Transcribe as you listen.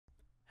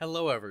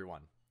Hello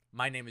everyone,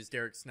 my name is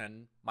Derek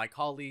Sneddon. My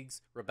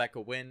colleagues Rebecca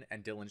Wynn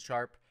and Dylan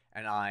Sharp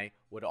and I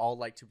would all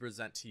like to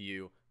present to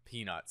you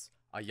PNUTS,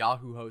 a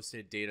Yahoo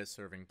hosted data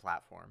serving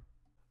platform.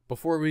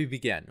 Before we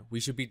begin, we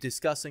should be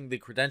discussing the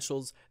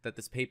credentials that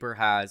this paper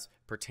has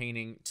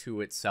pertaining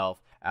to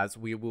itself, as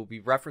we will be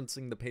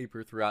referencing the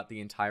paper throughout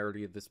the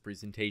entirety of this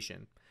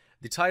presentation.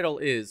 The title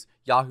is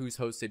Yahoo's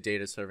hosted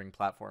data serving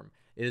platform.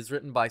 It is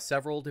written by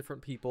several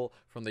different people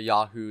from the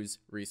Yahoo's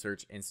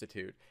Research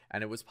Institute,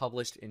 and it was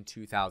published in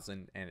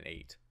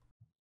 2008.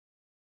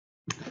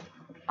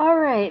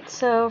 Alright,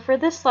 so for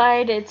this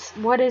slide, it's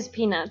what is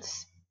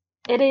PNUTS?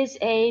 It is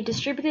a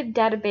distributed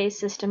database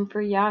system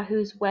for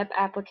Yahoo's web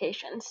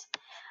applications.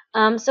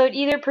 So it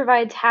either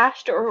provides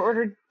hashed or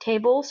ordered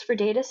tables for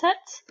data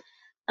sets.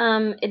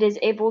 It is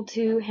able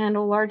to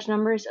handle large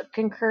numbers of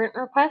concurrent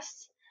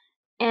requests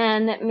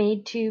and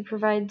made to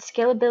provide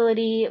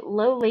scalability,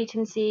 low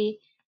latency,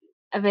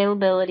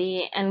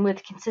 availability, and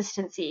with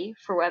consistency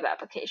for web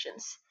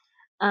applications.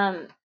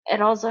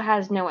 It also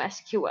has no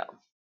SQL.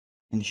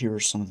 And here are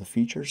some of the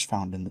features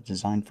found in the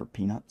design for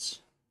PNUTS.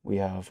 We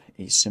have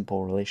a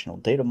simple relational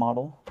data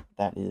model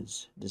that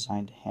is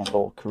designed to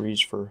handle queries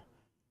for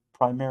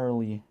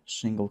primarily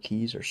single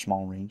keys or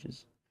small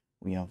ranges.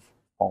 We have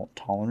fault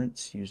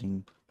tolerance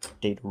using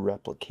data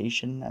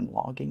replication and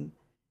logging,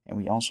 and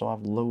we also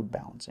have load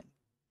balancing.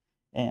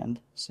 And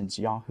since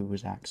Yahoo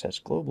is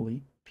accessed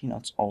globally,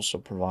 PNUTS also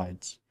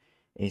provides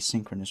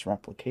asynchronous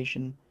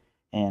replication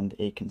and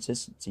a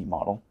consistency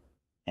model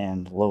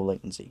and low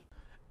latency.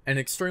 An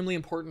extremely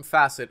important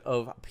facet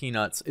of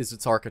PNUTS is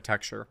its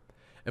architecture.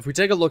 If we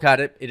take a look at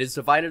it, it is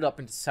divided up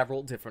into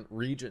several different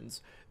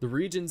regions. The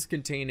regions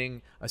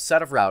containing a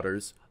set of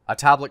routers, a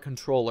tablet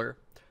controller,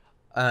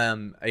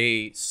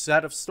 a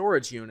set of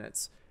storage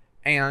units,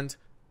 and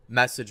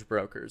message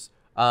brokers.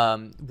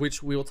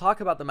 Which we will talk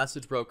about the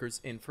message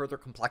brokers in further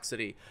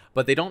complexity,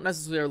 but they don't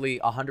necessarily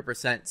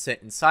 100%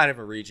 sit inside of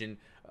a region,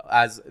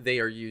 as they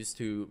are used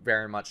to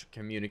very much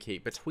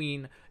communicate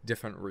between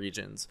different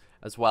regions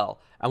as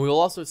well. And we will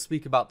also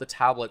speak about the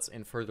tablets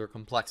in further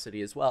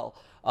complexity as well,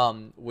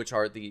 which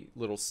are the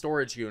little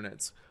storage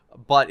units.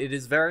 But it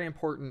is very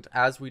important,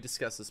 as we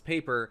discuss this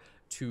paper,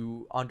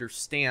 to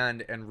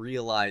understand and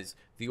realize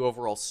the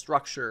overall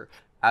structure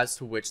as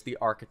to which the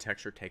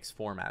architecture takes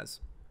form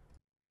as.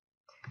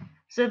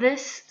 So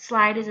this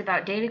slide is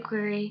about data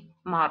query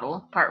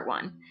model, part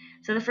 1.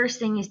 So the first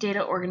thing is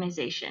data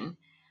organization.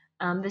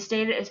 This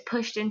data is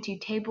pushed into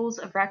tables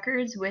of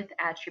records with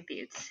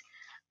attributes.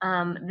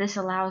 This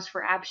allows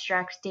for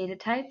abstract data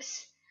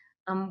types,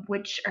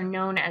 which are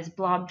known as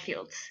blob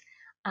fields.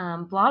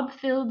 Blob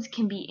fields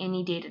can be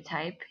any data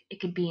type. It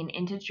could be an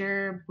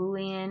integer,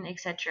 Boolean,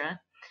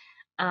 etc.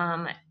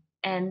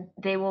 And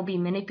they will be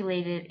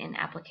manipulated in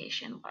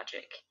application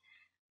logic.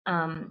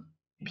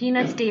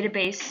 PNUTS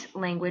database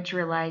language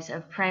relies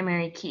on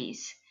primary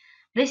keys.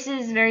 This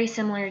is very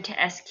similar to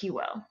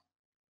SQL.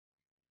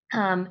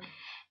 And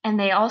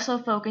they also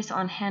focus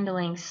on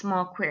handling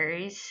small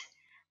queries.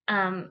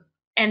 And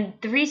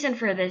the reason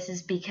for this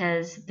is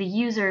because the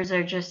users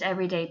are just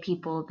everyday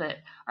people that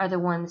are the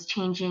ones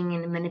changing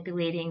and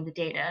manipulating the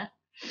data.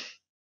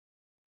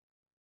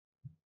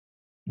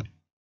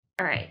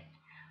 All right.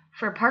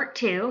 For part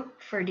 2,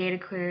 for data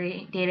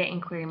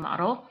inquiry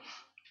model,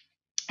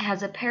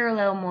 has a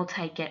parallel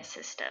multi-get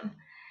system,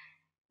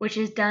 which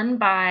is done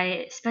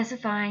by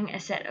specifying a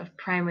set of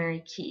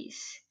primary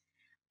keys.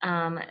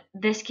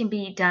 This can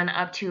be done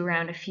up to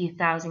around a few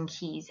thousand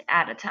keys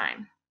at a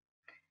time.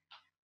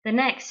 The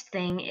next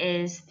thing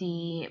is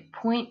the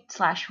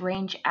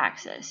point/range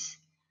access.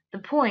 The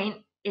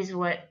point is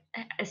what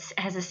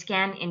has a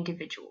scan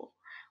individual,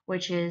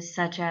 which is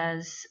such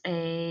as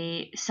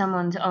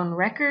someone's own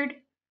record.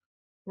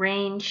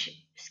 Range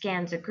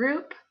scans a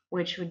group,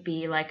 which would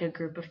be like a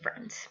group of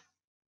friends.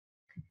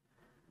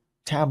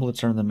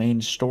 Tablets are the main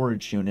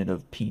storage unit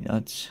of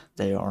PNUTS.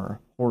 They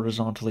are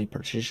horizontally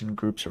partitioned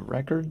groups of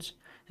records,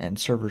 and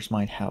servers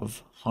might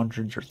have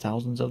hundreds or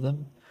thousands of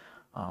them.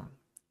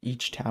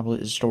 Each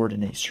tablet is stored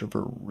in a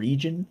server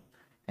region,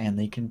 and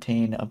they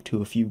contain up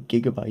to a few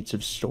gigabytes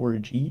of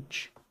storage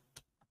each.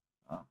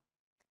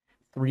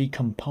 3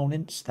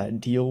 components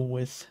that deal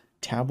with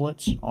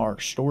tablets are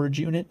storage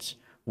units,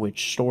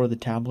 which store the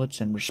tablets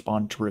and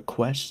respond to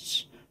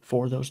requests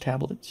for those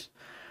tablets.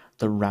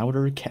 The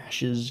router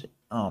caches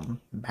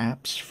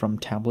maps from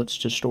tablets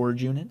to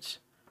storage units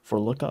for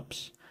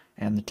lookups,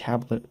 and the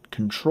tablet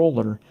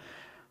controller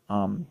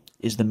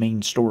is the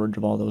main storage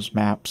of all those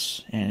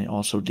maps, and it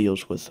also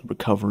deals with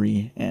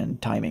recovery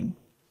and timing.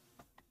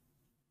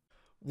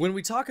 When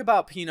we talk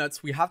about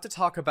PNUTS, we have to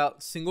talk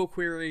about single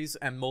queries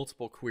and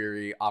multiple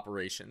query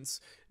operations.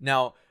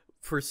 Now,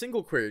 for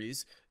single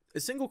queries, a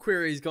single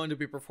query is going to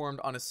be performed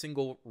on a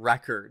single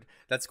record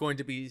that's going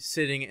to be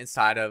sitting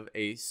inside of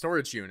a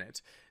storage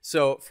unit.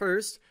 So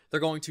first, they're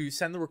going to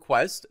send the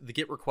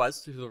GET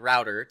request to the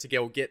router to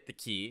go get the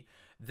key.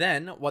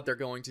 Then what they're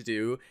going to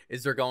do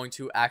is they're going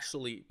to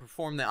actually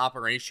perform the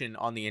operation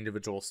on the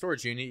individual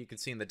storage unit. You can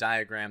see in the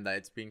diagram that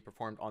it's being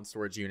performed on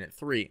storage unit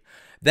 3.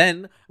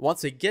 Then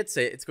once it gets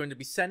it, it's going to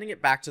be sending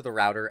it back to the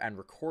router and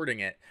recording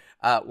it.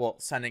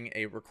 Sending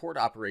a record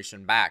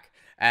operation back.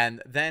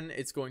 And then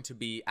it's going to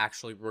be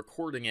actually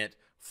recording it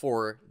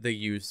for the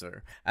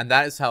user. And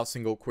that is how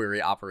single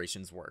query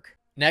operations work.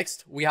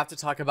 Next, we have to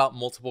talk about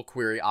multiple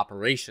query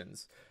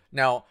operations.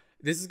 Now,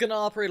 this is going to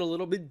operate a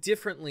little bit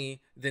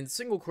differently than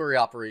single query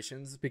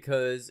operations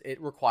because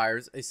it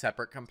requires a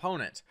separate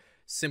component.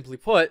 Simply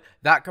put,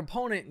 that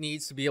component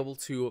needs to be able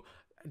to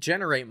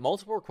generate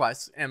multiple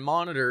requests and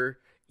monitor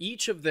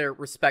each of their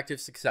respective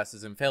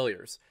successes and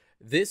failures.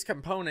 This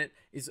component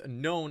is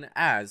known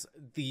as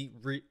the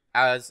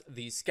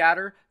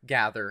scatter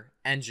gather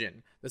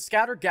engine. The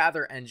scatter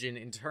gather engine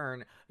in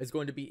turn is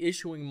going to be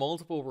issuing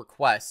multiple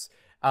requests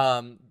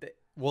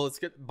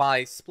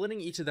by splitting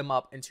each of them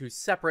up into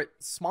separate,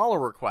 smaller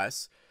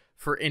requests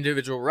for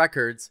individual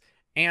records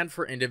and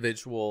for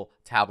individual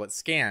tablet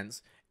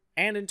scans.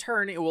 And in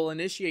turn, it will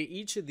initiate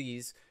each of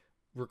these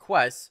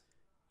requests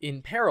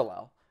in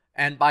parallel.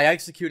 And by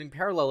executing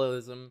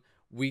parallelism,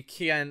 we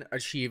can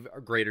achieve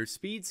greater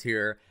speeds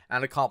here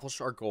and accomplish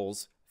our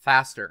goals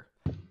faster.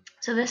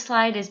 So this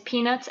slide is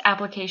PNUTS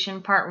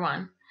application part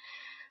 1.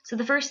 So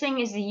the first thing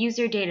is the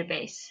user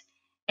database.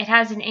 It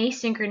has an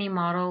asynchrony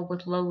model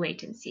with low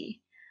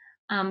latency.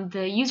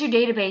 The user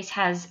database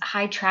has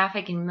high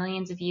traffic and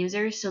millions of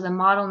users, so the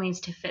model needs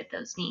to fit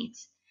those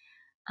needs.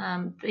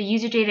 The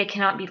user data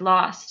cannot be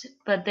lost,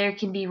 but there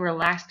can be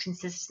relaxed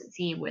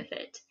consistency with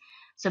it.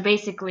 So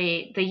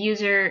basically, the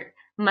user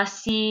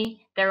must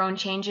see their own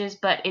changes,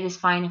 but it is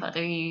fine if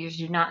other users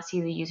do not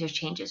see the user's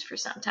changes for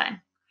some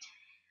time.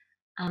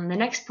 The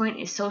next point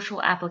is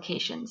social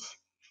applications.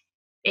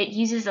 It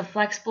uses a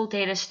flexible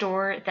data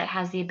store that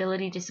has the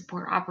ability to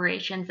support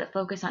operations that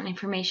focus on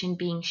information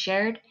being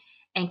shared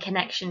and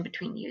connection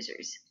between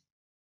users.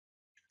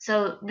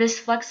 So this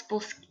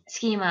flexible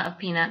schema of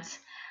PNUTS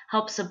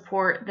helps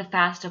support the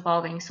fast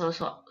evolving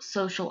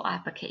social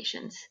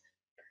applications.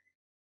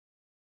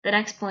 The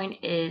next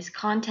point is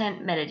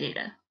content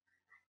metadata.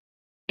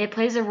 It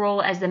plays a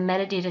role as the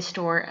metadata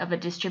store of a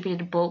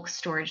distributed bulk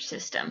storage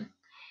system.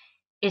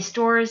 It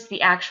stores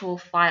the actual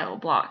file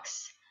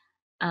blocks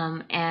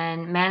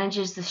and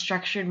manages the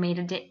structured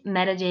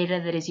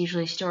metadata that is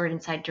usually stored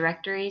inside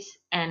directories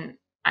and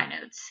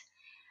inodes.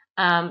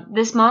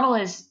 This model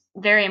is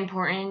very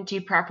important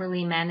to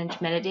properly manage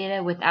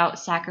metadata without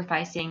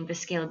sacrificing the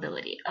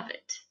scalability of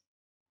it.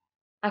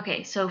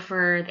 Okay, so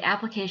for the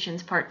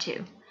applications part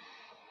 2.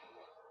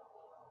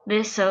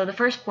 So the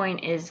first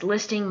point is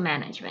listing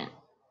management.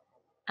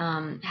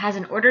 Has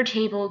an order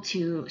table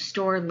to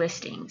store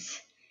listings.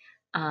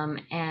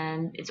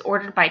 And it's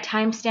ordered by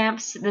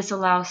timestamps. This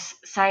allows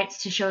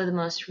sites to show the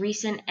most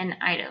recent and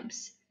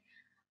items.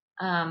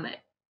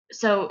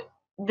 So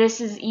this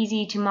is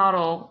easy to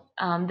model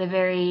the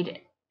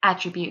varied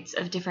attributes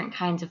of different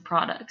kinds of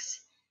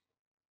products.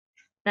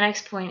 The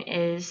next point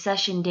is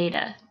session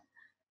data.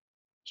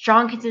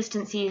 Strong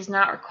consistency is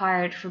not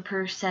required for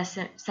per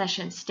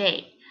session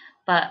state,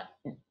 but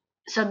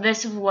so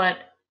this is what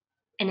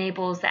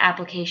enables the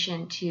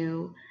application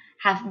to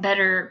have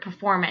better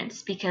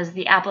performance because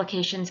the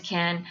applications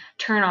can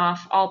turn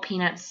off all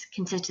PNUTS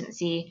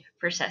consistency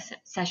for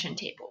session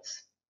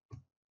tables.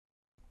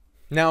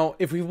 Now,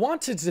 if we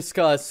want to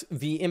discuss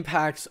the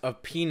impacts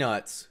of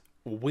PNUTS,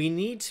 we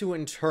need to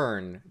in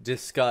turn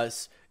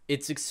discuss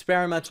its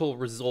experimental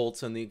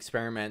results and the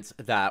experiments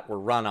that were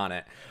run on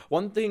it.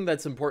 One thing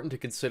that's important to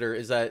consider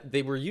is that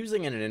they were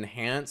using an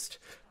enhanced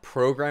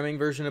programming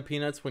version of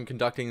PNUTS when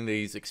conducting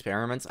these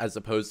experiments as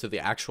opposed to the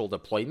actual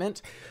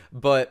deployment.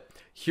 But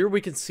here we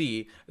can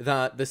see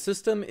that the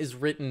system is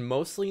written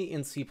mostly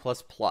in C++.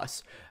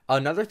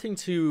 Another thing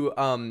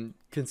to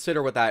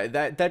consider with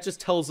that just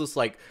tells us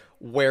like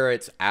where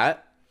it's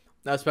at,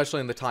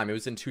 especially in the time. It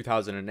was in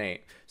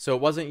 2008, so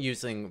it wasn't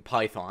using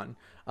Python.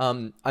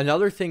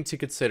 Another thing to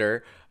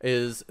consider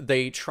is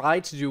they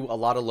tried to do a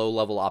lot of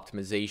low-level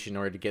optimization in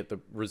order to get the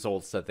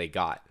results that they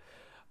got.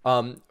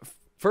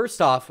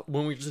 First off,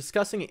 when we're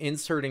discussing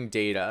inserting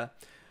data,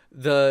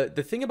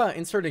 the thing about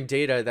inserting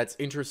data that's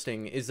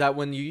interesting is that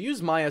when you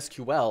use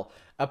MySQL,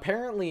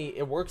 apparently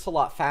it works a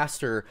lot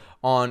faster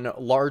on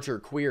larger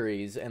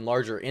queries and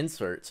larger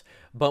inserts.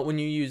 But when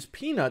you use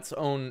PNUT's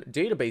own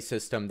database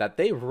system that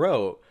they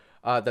wrote,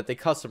 that they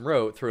custom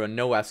wrote through a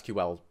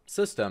NoSQL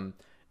system,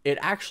 it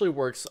actually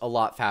works a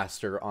lot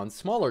faster on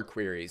smaller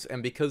queries.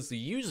 And because the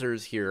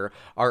users here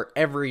are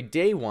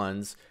everyday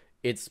ones,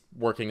 it's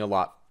going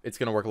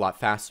to work a lot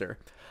faster.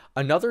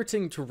 Another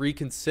thing to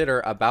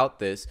reconsider about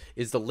this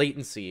is the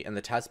latency and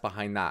the test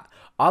behind that.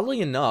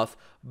 Oddly enough,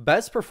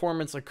 best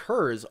performance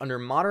occurs under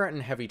moderate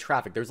and heavy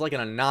traffic. There's like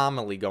an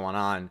anomaly going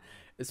on,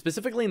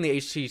 specifically in the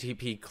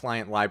HTTP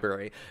client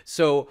library.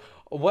 So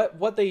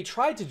what they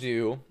tried to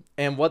do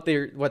and what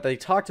they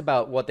talked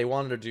about what they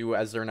wanted to do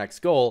as their next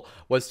goal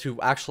was to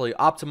actually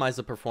optimize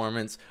the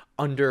performance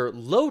under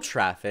low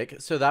traffic,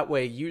 so that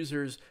way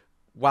users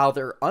while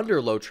they're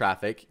under low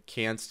traffic,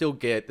 can still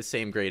get the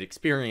same great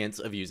experience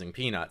of using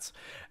PNUTS.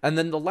 And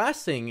then the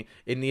last thing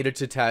it needed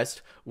to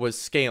test was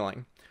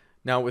scaling.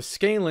 Now, with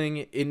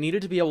scaling, it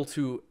needed to be able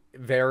to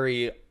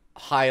vary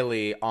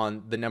highly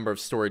on the number of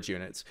storage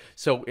units.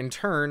 So in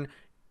turn,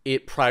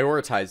 it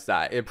prioritized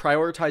that. It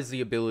prioritized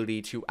the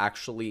ability to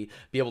actually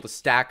be able to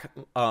stack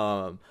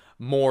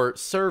more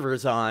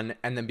servers on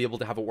and then be able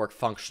to have it work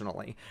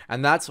functionally.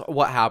 And that's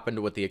what happened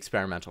with the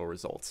experimental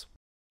results.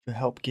 To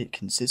help get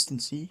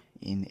consistency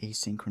in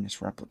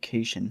asynchronous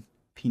replication,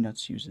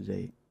 PNUTS uses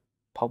a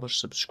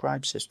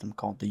publish-subscribe system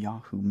called the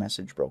Yahoo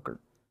message broker.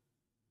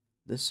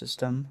 This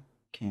system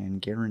can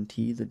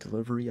guarantee the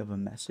delivery of a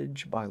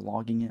message by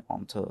logging it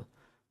onto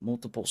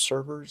multiple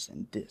servers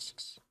and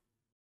disks.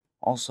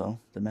 Also,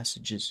 the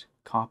message is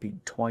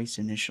copied twice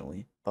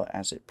initially, but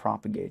as it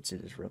propagates,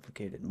 it is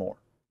replicated more.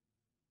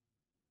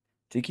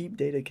 To keep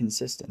data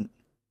consistent,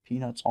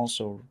 PNUTS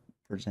also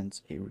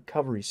presents a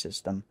recovery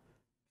system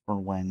for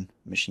when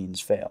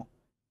machines fail.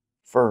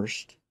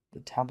 First, the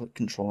tablet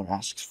controller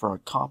asks for a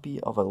copy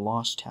of a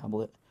lost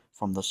tablet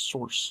from the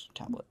source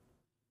tablet.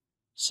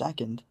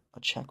 Second, a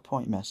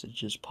checkpoint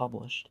message is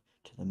published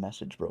to the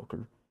message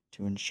broker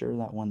to ensure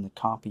that when the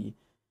copy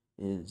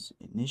is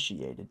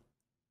initiated,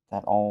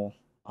 that all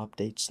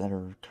updates that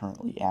are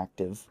currently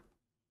active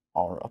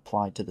are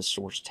applied to the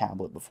source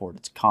tablet before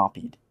it's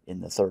copied in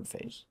the third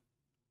phase.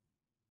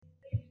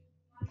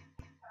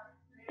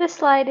 This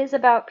slide is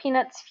about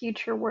PNUTS'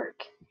 future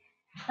work.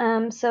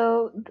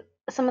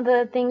 Some of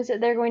the things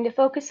that they're going to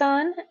focus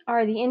on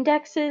are the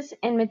indexes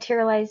and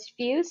materialized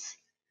views,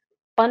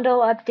 bundle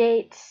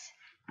updates,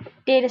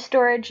 data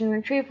storage and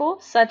retrieval,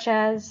 such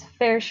as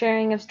fair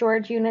sharing of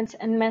storage units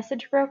and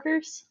message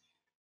brokers.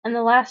 And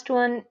the last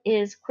one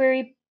is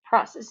query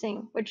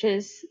processing, which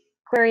is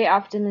query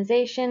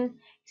optimization,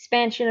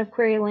 expansion of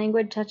query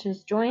language such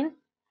as join,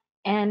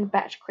 and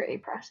batch query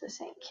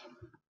processing.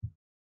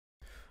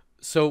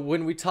 So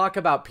when we talk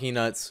about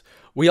PNUTS,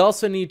 we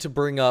also need to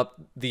bring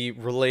up the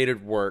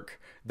related work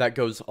that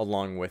goes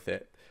along with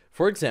it.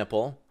 For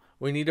example,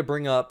 we need to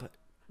bring up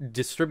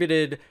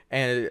distributed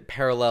and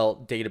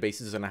parallel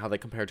databases and how they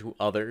compare to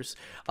others.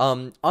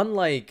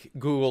 Unlike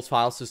Google's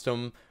file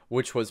system,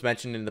 which was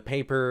mentioned in the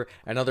paper,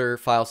 and other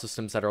file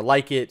systems that are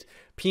like it,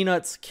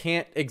 PNUTS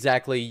can't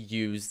exactly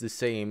use the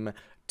same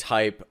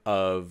type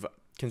of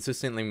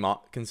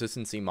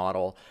consistency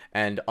model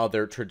and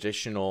other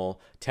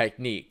traditional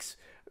techniques,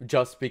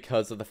 just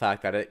because of the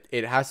fact that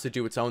it has to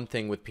do its own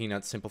thing with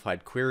PNUTS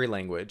simplified query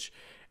language,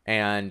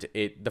 and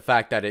the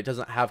fact that it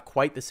doesn't have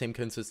quite the same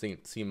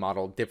consistency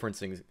model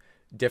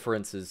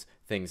differences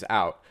things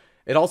out.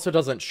 It also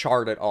doesn't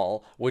shard at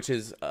all, which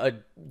is a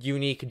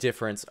unique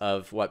difference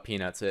of what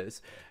PNUTS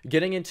is.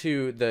 Getting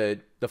into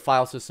the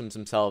file systems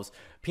themselves,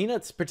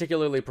 PNUTS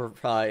particularly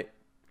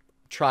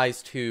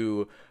tries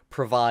to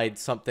provide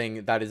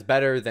something that is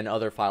better than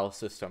other file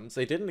systems.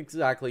 They didn't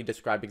exactly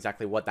describe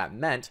exactly what that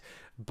meant,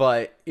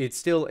 but it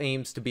still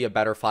aims to be a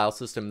better file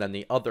system than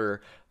the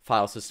other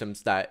file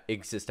systems that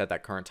exist at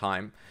that current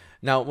time.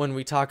 Now, when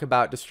we talk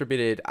about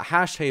distributed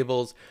hash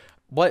tables,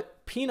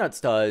 what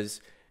PNUTS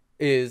does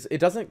is it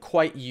doesn't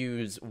quite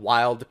use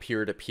wild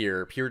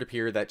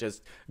peer-to-peer that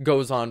just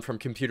goes on from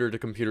computer to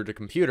computer to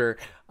computer.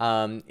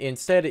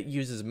 Instead, it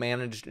uses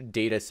managed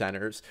data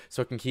centers,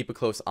 so it can keep a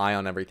close eye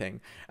on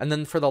everything. And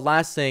then for the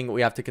last thing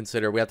we have to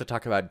consider, we have to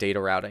talk about data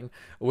routing,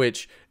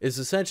 which is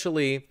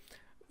essentially,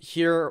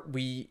 here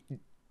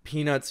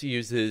PNUTS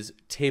uses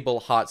table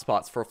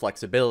hotspots for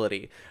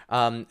flexibility.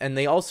 And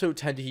they also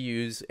tend to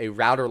use a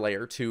router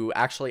layer to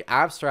actually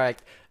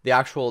abstract the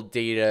actual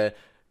data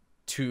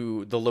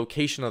to the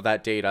location of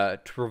that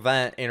data to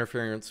prevent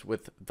interference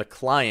with the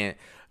client,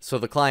 so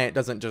the client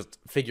doesn't just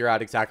figure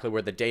out exactly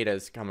where the data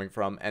is coming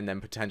from, and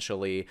then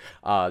potentially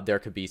there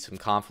could be some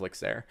conflicts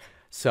there.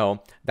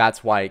 So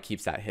that's why it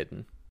keeps that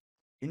hidden.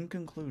 In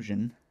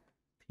conclusion,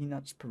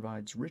 PNUTS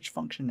provides rich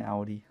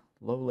functionality,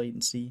 low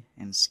latency,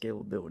 and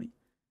scalability.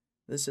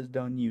 This is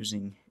done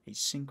using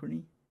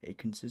asynchrony, a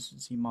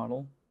consistency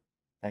model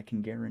that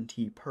can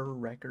guarantee per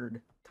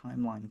record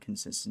timeline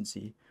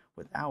consistency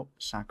without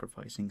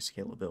sacrificing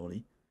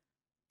scalability,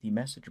 the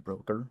message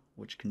broker,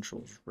 which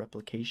controls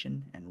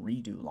replication and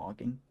redo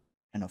logging,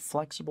 and a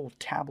flexible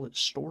tablet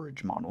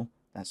storage model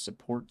that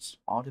supports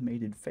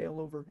automated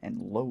failover and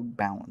load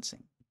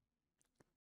balancing.